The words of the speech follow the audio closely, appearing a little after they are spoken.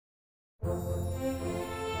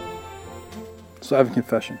So I have a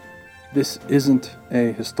confession. This isn't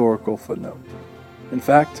a historical footnote. In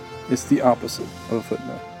fact, it's the opposite of a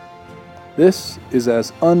footnote. This is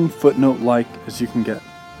as unfootnote-like as you can get.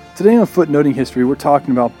 Today on Footnoting History, we're talking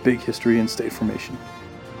about big history and state formation.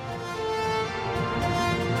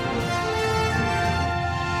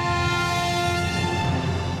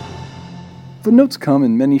 Footnotes come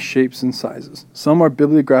in many shapes and sizes. Some are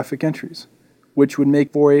bibliographic entries, which would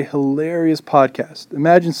make for a hilarious podcast.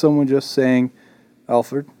 Imagine someone just saying,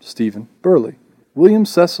 Alfred Stephen Burleigh, William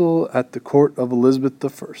Cecil at the Court of Elizabeth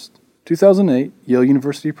I, 2008, Yale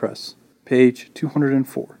University Press, page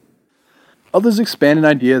 204. Others expand an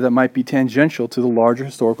idea that might be tangential to the larger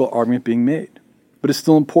historical argument being made, but is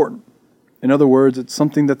still important. In other words, it's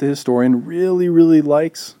something that the historian really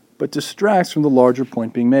likes, but distracts from the larger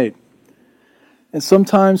point being made. And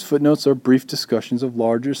sometimes footnotes are brief discussions of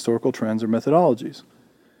larger historical trends or methodologies.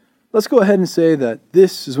 Let's go ahead and say that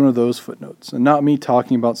this is one of those footnotes, and not me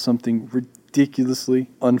talking about something ridiculously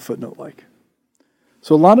unfootnote-like.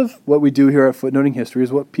 So a lot of what we do here at Footnoting History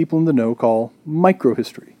is what people in the know call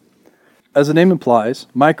microhistory. As the name implies,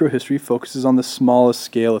 microhistory focuses on the smallest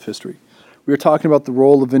scale of history. We are talking about the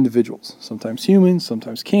role of individuals, sometimes human,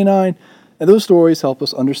 sometimes canine, and those stories help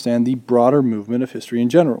us understand the broader movement of history in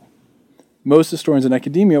general. Most historians in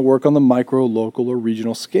academia work on the micro, local, or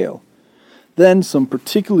regional scale. Then some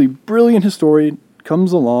particularly brilliant historian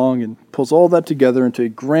comes along and pulls all that together into a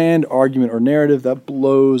grand argument or narrative that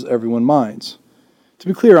blows everyone's minds. To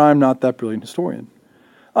be clear, I'm not that brilliant historian.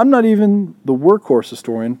 I'm not even the workhorse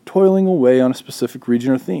historian toiling away on a specific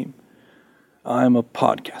region or theme. I'm a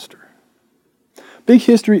podcaster. Big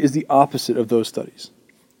history is the opposite of those studies.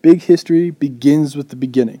 Big history begins with the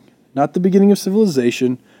beginning, not the beginning of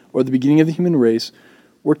civilization or the beginning of the human race.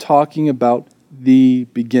 We're talking about the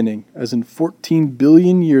beginning, as in 14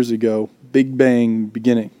 billion years ago, Big Bang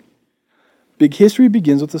beginning. Big history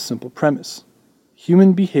begins with a simple premise.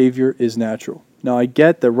 Human behavior is natural. Now, I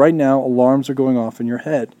get that right now alarms are going off in your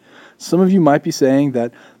head. Some of you might be saying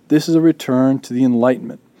that this is a return to the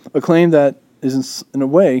Enlightenment, a claim that is in a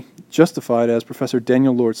way justified, as Professor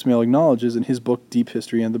Daniel Lord Smale acknowledges in his book Deep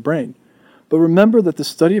History and the Brain. But remember that the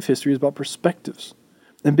study of history is about perspectives.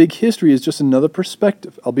 And big history is just another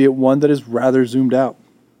perspective, albeit one that is rather zoomed out.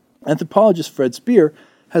 Anthropologist Fred Speer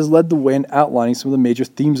has led the way in outlining some of the major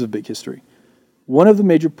themes of big history. One of the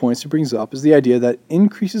major points he brings up is the idea that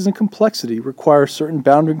increases in complexity require certain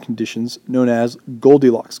boundary conditions known as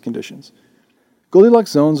Goldilocks conditions.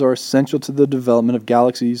 Goldilocks zones are essential to the development of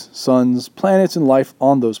galaxies, suns, planets, and life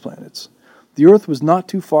on those planets. The Earth was not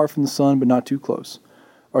too far from the Sun, but not too close.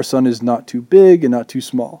 Our Sun is not too big and not too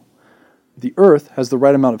small. The Earth has the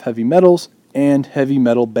right amount of heavy metals and heavy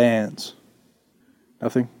metal bands.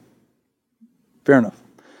 Nothing? Fair enough.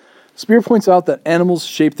 Speer points out that animals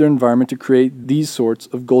shape their environment to create these sorts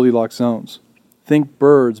of Goldilocks zones. Think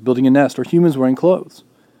birds building a nest or humans wearing clothes.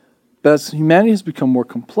 But as humanity has become more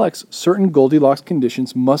complex, certain Goldilocks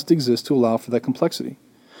conditions must exist to allow for that complexity.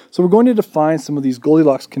 So we're going to define some of these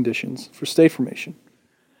Goldilocks conditions for state formation.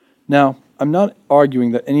 Now, I'm not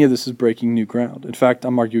arguing that any of this is breaking new ground. In fact,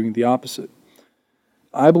 I'm arguing the opposite.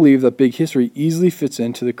 I believe that big history easily fits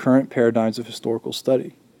into the current paradigms of historical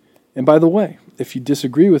study. And by the way, if you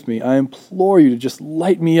disagree with me, I implore you to just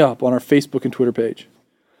light me up on our Facebook and Twitter page.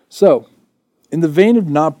 So, in the vein of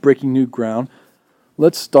not breaking new ground,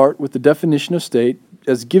 let's start with the definition of state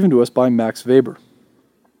as given to us by Max Weber.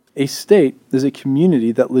 A state is a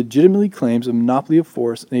community that legitimately claims a monopoly of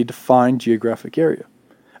force in a defined geographic area.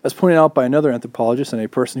 As pointed out by another anthropologist and a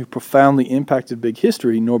person who profoundly impacted big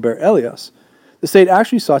history, Norbert Elias, the state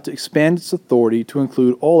actually sought to expand its authority to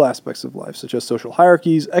include all aspects of life, such as social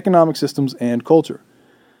hierarchies, economic systems, and culture.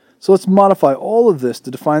 So let's modify all of this to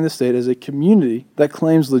define the state as a community that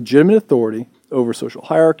claims legitimate authority over social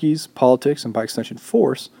hierarchies, politics, and by extension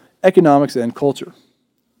force, economics, and culture.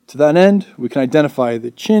 To that end, we can identify the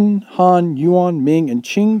Qin, Han, Yuan, Ming, and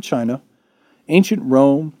Qing China, ancient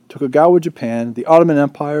Rome, Tokugawa Japan, the Ottoman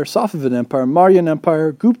Empire, Safavid Empire, Mauryan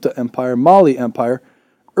Empire, Gupta Empire, Mali Empire,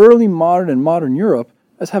 early modern and modern Europe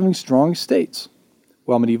as having strong states,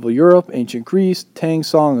 while medieval Europe, ancient Greece, Tang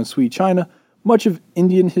Song, and Sui China, much of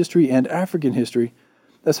Indian history and African history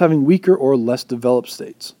as having weaker or less developed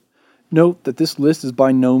states. Note that this list is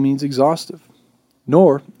by no means exhaustive,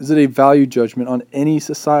 nor is it a value judgment on any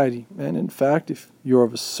society, and in fact, if you're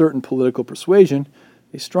of a certain political persuasion,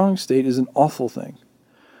 a strong state is an awful thing.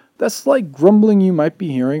 That slight grumbling you might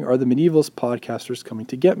be hearing are the medievalist podcasters coming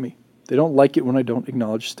to get me. They don't like it when I don't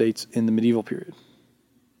acknowledge states in the medieval period.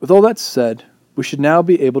 With all that said, we should now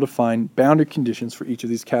be able to find boundary conditions for each of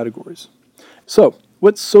these categories. So,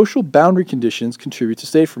 what social boundary conditions contribute to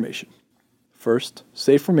state formation? First,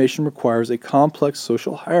 state formation requires a complex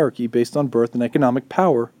social hierarchy based on birth and economic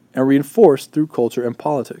power and reinforced through culture and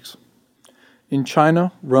politics. In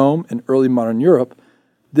China, Rome, and early modern Europe,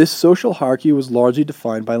 this social hierarchy was largely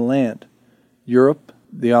defined by land. Europe,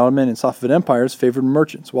 the Ottoman and Safavid empires favored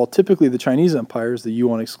merchants, while typically the Chinese empires, the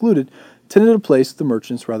Yuan excluded, tended to place the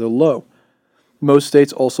merchants rather low. Most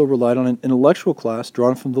states also relied on an intellectual class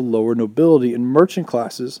drawn from the lower nobility and merchant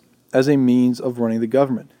classes as a means of running the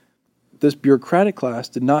government. This bureaucratic class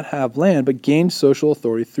did not have land but gained social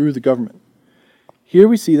authority through the government. Here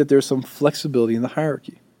we see that there is some flexibility in the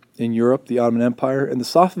hierarchy. In Europe, the Ottoman Empire, and the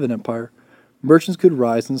Safavid Empire, merchants could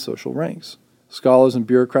rise in social ranks. Scholars and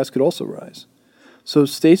bureaucrats could also rise. So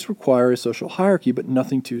states require a social hierarchy, but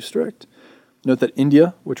nothing too strict. Note that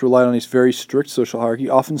India, which relied on a very strict social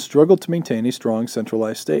hierarchy, often struggled to maintain a strong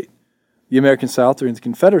centralized state. The American South during the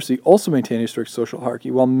Confederacy also maintained a strict social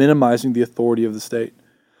hierarchy while minimizing the authority of the state.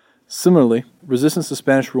 Similarly, resistance to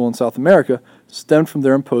Spanish rule in South America stemmed from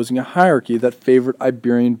their imposing a hierarchy that favored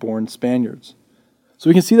Iberian-born Spaniards. So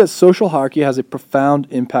we can see that social hierarchy has a profound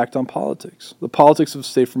impact on politics. The politics of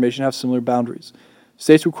state formation have similar boundaries.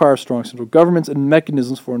 States require strong central governments and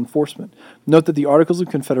mechanisms for enforcement. Note that the Articles of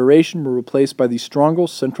Confederation were replaced by the stronger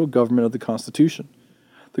central government of the Constitution.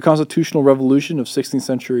 The constitutional revolution of 16th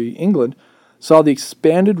century England saw the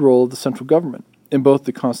expanded role of the central government in both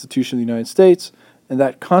the Constitution of the United States and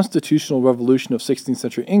that constitutional revolution of 16th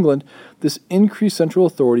century England. This increased central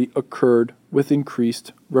authority occurred with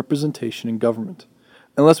increased representation in government.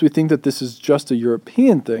 Unless we think that this is just a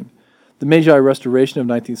European thing, the Meiji Restoration of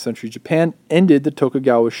 19th century Japan ended the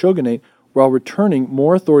Tokugawa shogunate while returning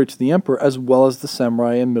more authority to the emperor as well as the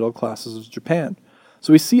samurai and middle classes of Japan.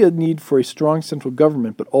 So we see a need for a strong central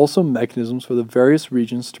government, but also mechanisms for the various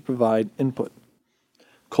regions to provide input.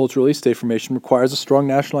 Culturally, state formation requires a strong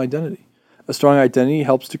national identity. A strong identity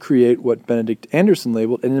helps to create what Benedict Anderson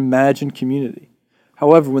labeled an imagined community.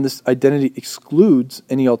 However, when this identity excludes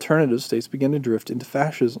any alternatives, states begin to drift into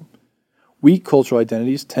fascism. Weak cultural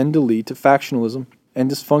identities tend to lead to factionalism and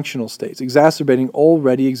dysfunctional states, exacerbating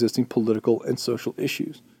already existing political and social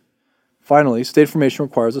issues. Finally, state formation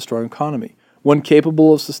requires a strong economy, one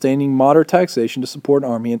capable of sustaining moderate taxation to support an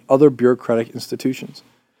army and other bureaucratic institutions.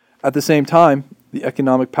 At the same time, the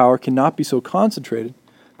economic power cannot be so concentrated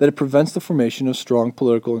that it prevents the formation of strong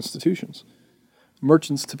political institutions.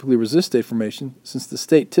 Merchants typically resist state formation since the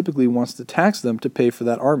state typically wants to tax them to pay for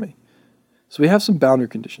that army. So we have some boundary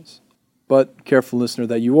conditions. But, careful listener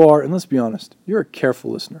that you are, and let's be honest, you're a careful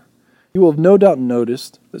listener. You will have no doubt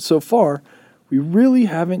noticed that so far, we really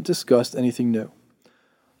haven't discussed anything new.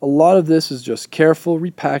 A lot of this is just careful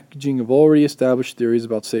repackaging of already established theories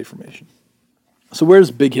about state formation. So where does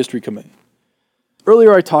big history come in?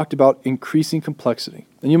 Earlier I talked about increasing complexity,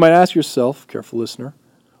 and you might ask yourself, careful listener,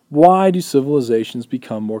 why do civilizations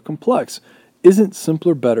become more complex? Isn't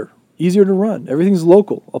simpler better? Easier to run? Everything's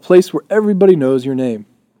local, a place where everybody knows your name.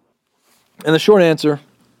 And the short answer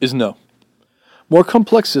is no. More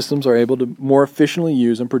complex systems are able to more efficiently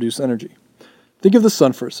use and produce energy. Think of the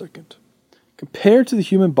sun for a second. Compared to the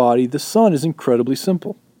human body, the sun is incredibly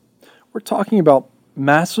simple. We're talking about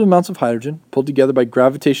massive amounts of hydrogen pulled together by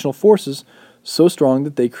gravitational forces so strong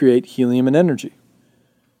that they create helium and energy.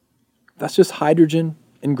 That's just hydrogen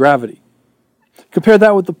and gravity. Compare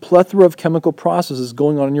that with the plethora of chemical processes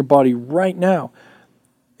going on in your body right now,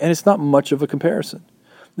 and it's not much of a comparison.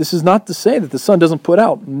 This is not to say that the sun doesn't put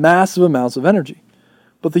out massive amounts of energy,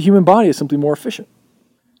 but the human body is simply more efficient.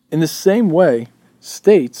 In the same way,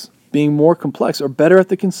 states, being more complex, are better at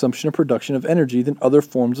the consumption and production of energy than other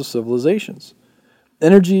forms of civilizations.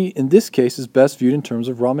 Energy, in this case, is best viewed in terms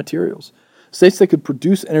of raw materials. States that could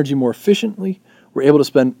produce energy more efficiently were able to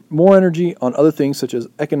spend more energy on other things such as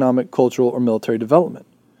economic, cultural, or military development.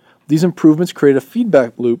 These improvements created a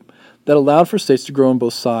feedback loop that allowed for states to grow in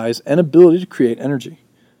both size and ability to create energy.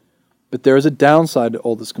 But there is a downside to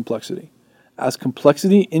all this complexity. As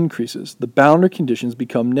complexity increases, the boundary conditions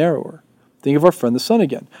become narrower. Think of our friend the sun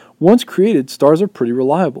again. Once created, stars are pretty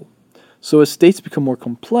reliable. So as states become more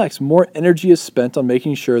complex, more energy is spent on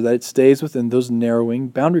making sure that it stays within those narrowing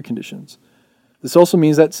boundary conditions. This also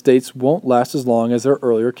means that states won't last as long as their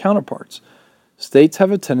earlier counterparts. States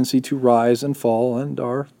have a tendency to rise and fall and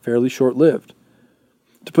are fairly short-lived.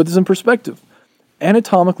 To put this in perspective,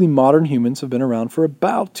 anatomically modern humans have been around for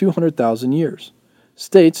about 200,000 years.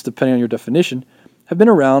 States, depending on your definition, have been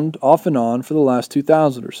around off and on for the last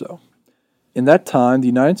 2,000 or so. In that time, the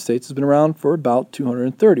United States has been around for about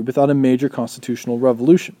 230 without a major constitutional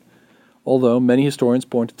revolution. Although many historians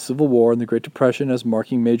point to the Civil War and the Great Depression as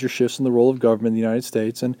marking major shifts in the role of government in the United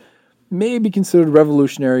States and may be considered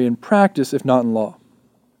revolutionary in practice if not in law.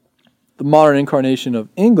 The modern incarnation of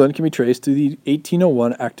England can be traced to the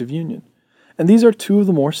 1801 Act of Union, and these are two of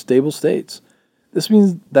the more stable states. This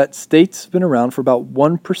means that states have been around for about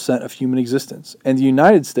 1% of human existence, and the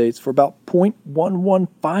United States for about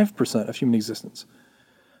 0.115% of human existence.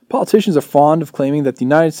 Politicians are fond of claiming that the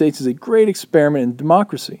United States is a great experiment in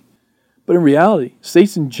democracy, but in reality,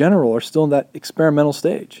 states in general are still in that experimental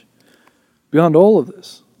stage. Beyond all of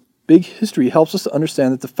this, big history helps us to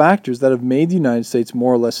understand that the factors that have made the United States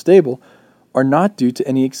more or less stable are not due to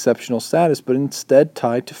any exceptional status, but instead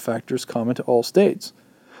tied to factors common to all states.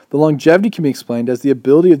 The longevity can be explained as the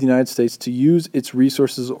ability of the United States to use its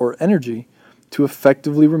resources or energy to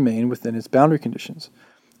effectively remain within its boundary conditions.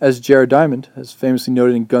 As Jared Diamond has famously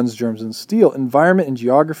noted in Guns, Germs, and Steel, environment and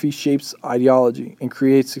geography shapes ideology and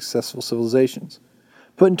creates successful civilizations.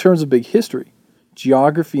 Put in terms of big history,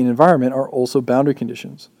 geography and environment are also boundary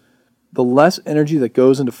conditions. The less energy that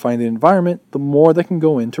goes into finding the environment, the more that can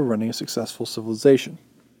go into running a successful civilization.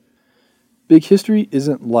 Big history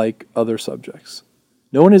isn't like other subjects.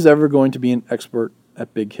 No one is ever going to be an expert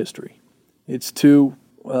at big history. It's too,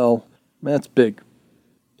 well, that's big.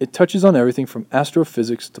 It touches on everything from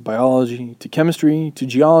astrophysics to biology to chemistry to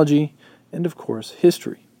geology and, of course,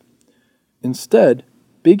 history. Instead,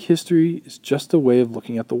 big history is just a way of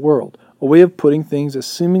looking at the world, a way of putting things as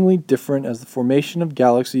seemingly different as the formation of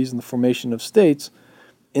galaxies and the formation of states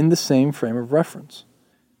in the same frame of reference.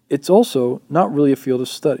 It's also not really a field of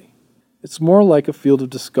study. It's more like a field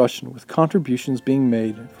of discussion with contributions being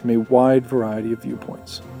made from a wide variety of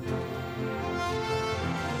viewpoints.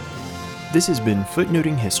 This has been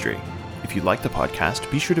Footnoting History. If you like the podcast,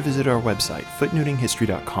 be sure to visit our website,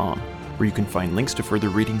 footnotinghistory.com, where you can find links to further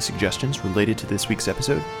reading suggestions related to this week's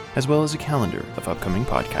episode, as well as a calendar of upcoming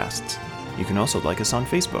podcasts. You can also like us on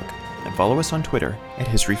Facebook and follow us on Twitter at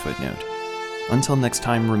History Footnote. Until next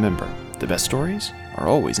time, remember, the best stories are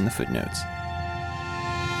always in the footnotes.